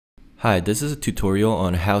Hi, this is a tutorial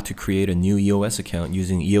on how to create a new EOS account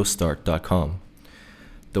using eostart.com.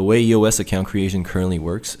 The way EOS account creation currently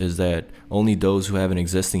works is that only those who have an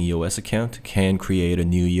existing EOS account can create a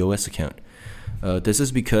new EOS account. This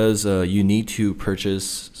is because you need to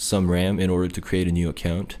purchase some RAM in order to create a new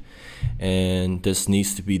account, and this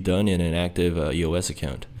needs to be done in an active EOS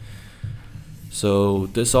account. So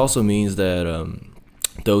this also means that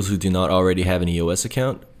those who do not already have an EOS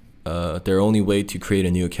account, their only way to create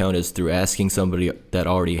a new account is through asking somebody that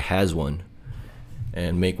already has one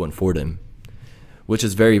and make one for them, which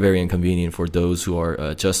is very, very inconvenient for those who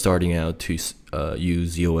are just starting out to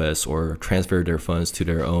use EOS or transfer their funds to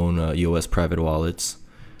their own EOS private wallets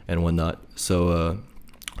and whatnot. So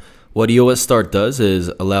what eostart does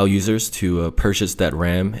is allow users to purchase that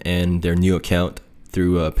RAM and their new account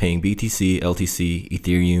through paying BTC, LTC,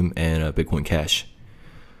 Ethereum, and Bitcoin Cash.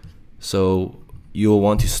 So you'll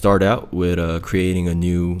want to start out with creating a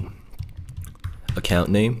new account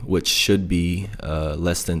name, which should be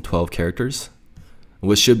less than 12 characters,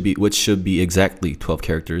 which should be exactly 12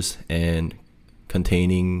 characters and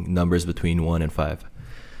containing numbers between 1 and 5.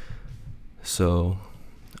 So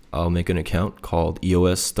I'll make an account called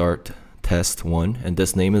EOS Start Test 1, and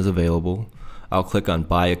this name is available. I'll click on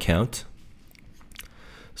Buy Account.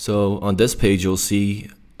 So on this page, you'll see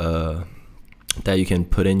that you can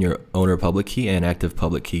put in your owner public key and active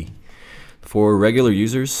public key. For regular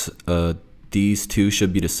users, these two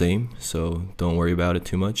should be the same, so don't worry about it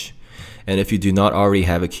too much. And if you do not already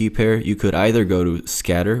have a key pair, you could either go to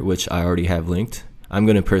Scatter, which I already have linked. I'm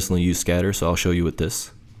going to personally use Scatter, so I'll show you with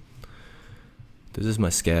this. This is my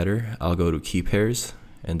Scatter. I'll go to Key Pairs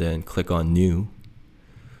and then click on New.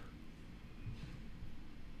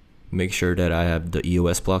 Make sure that I have the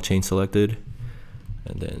EOS blockchain selected,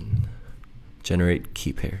 and then generate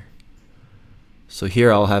key pair. So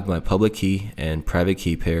here I'll have my public key and private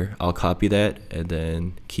key pair. I'll copy that and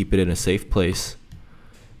then keep it in a safe place.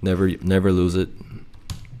 Never lose it.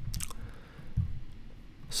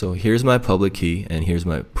 So here's my public key and here's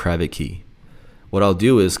my private key. What I'll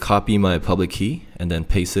do is copy my public key and then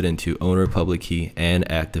paste it into owner public key and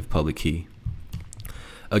active public key.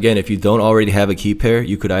 Again, if you don't already have a key pair,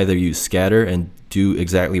 you could either use Scatter and do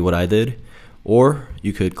exactly what I did, or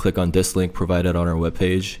you could click on this link provided on our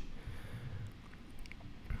webpage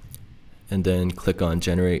and then click on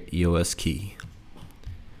Generate EOS Key.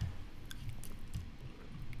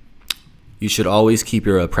 You should always keep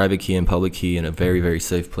your private key and public key in a very, very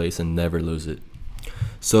safe place and never lose it.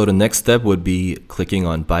 So the next step would be clicking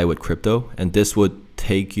on Buy with Crypto, and this would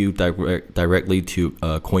take you directly to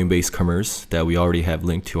Coinbase Commerce that we already have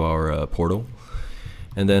linked to our portal.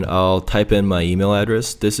 And then I'll type in my email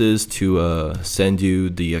address. This is to send you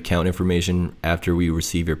the account information after we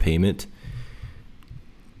receive your payment.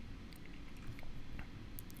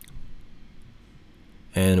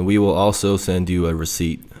 And we will also send you a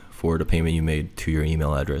receipt for the payment you made to your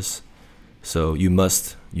email address. So you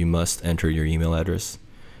must enter your email address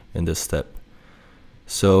in this step.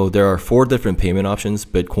 So there are 4 different payment options: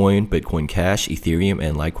 Bitcoin, Bitcoin Cash, Ethereum,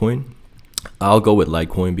 and Litecoin. I'll go with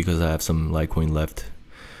Litecoin because I have some Litecoin left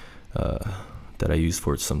that I use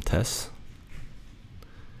for some tests.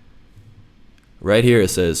 Right here it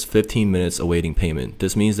says 15 minutes awaiting payment.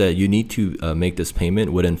 This means that you need to make this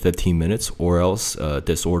payment within 15 minutes or else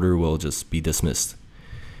this order will just be dismissed.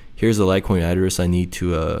 Here's the Litecoin address I need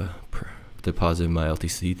to deposit my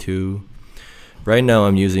LTC to. Right now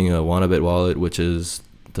I'm using a Wannabit wallet, which is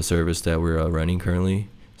the service that we're running currently.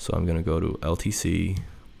 So I'm gonna go to LTC.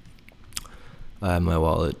 I have my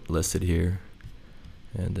wallet listed here,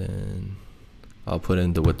 and then I'll put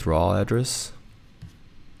in the withdrawal address,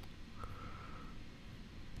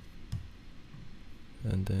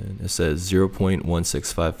 and then it says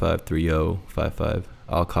 0.16553055.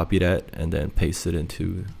 I'll copy that and then paste it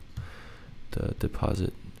into the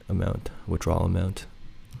deposit amount, withdrawal amount.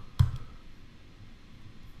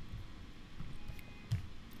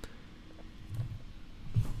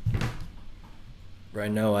 Right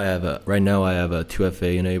now I have a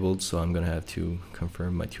 2FA enabled, so I'm gonna have to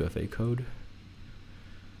confirm my 2FA code.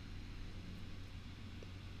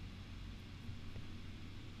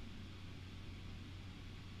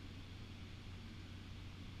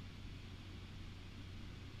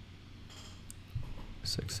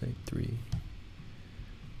 Six eight three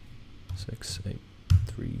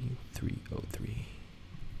 303.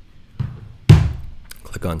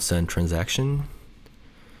 Click on Send Transaction.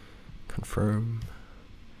 Confirm.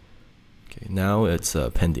 Okay, now it's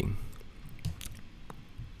pending.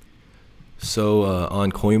 So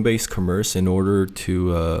on Coinbase Commerce, in order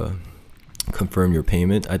to confirm your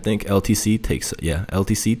payment, I think LTC takes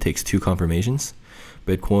 2 confirmations,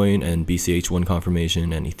 Bitcoin and BCH1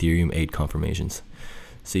 confirmation and Ethereum 8 confirmations.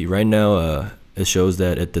 See, right now it shows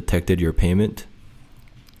that it detected your payment.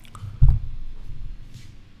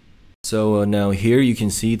 So now here you can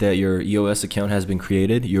see that your EOS account has been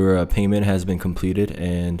created, your payment has been completed,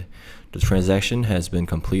 and the transaction has been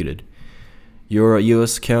completed. Your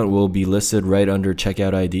EOS account will be listed right under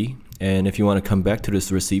checkout ID, and if you want to come back to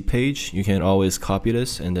this receipt page, you can always copy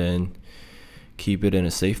this and then keep it in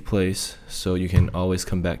a safe place so you can always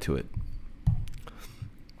come back to it.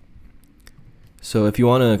 So if you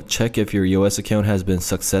want to check if your EOS account has been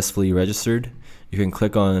successfully registered, you can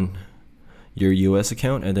click on your EOS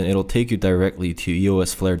account and then it'll take you directly to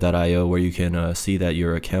eosflare.io, where you can see that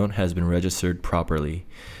your account has been registered properly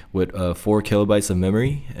with 4 kilobytes of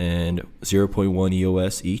memory and 0.1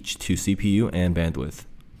 EOS each to CPU and bandwidth.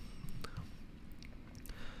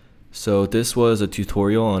 So this was a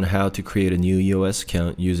tutorial on how to create a new EOS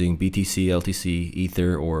account using BTC, LTC,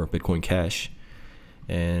 Ether, or Bitcoin Cash,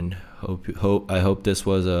 and I hope this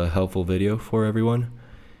was a helpful video for everyone.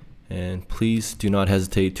 And please do not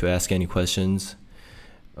hesitate to ask any questions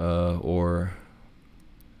or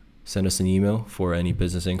send us an email for any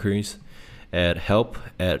business inquiries at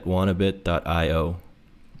help@wannabit.io.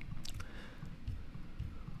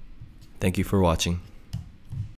 Thank you for watching.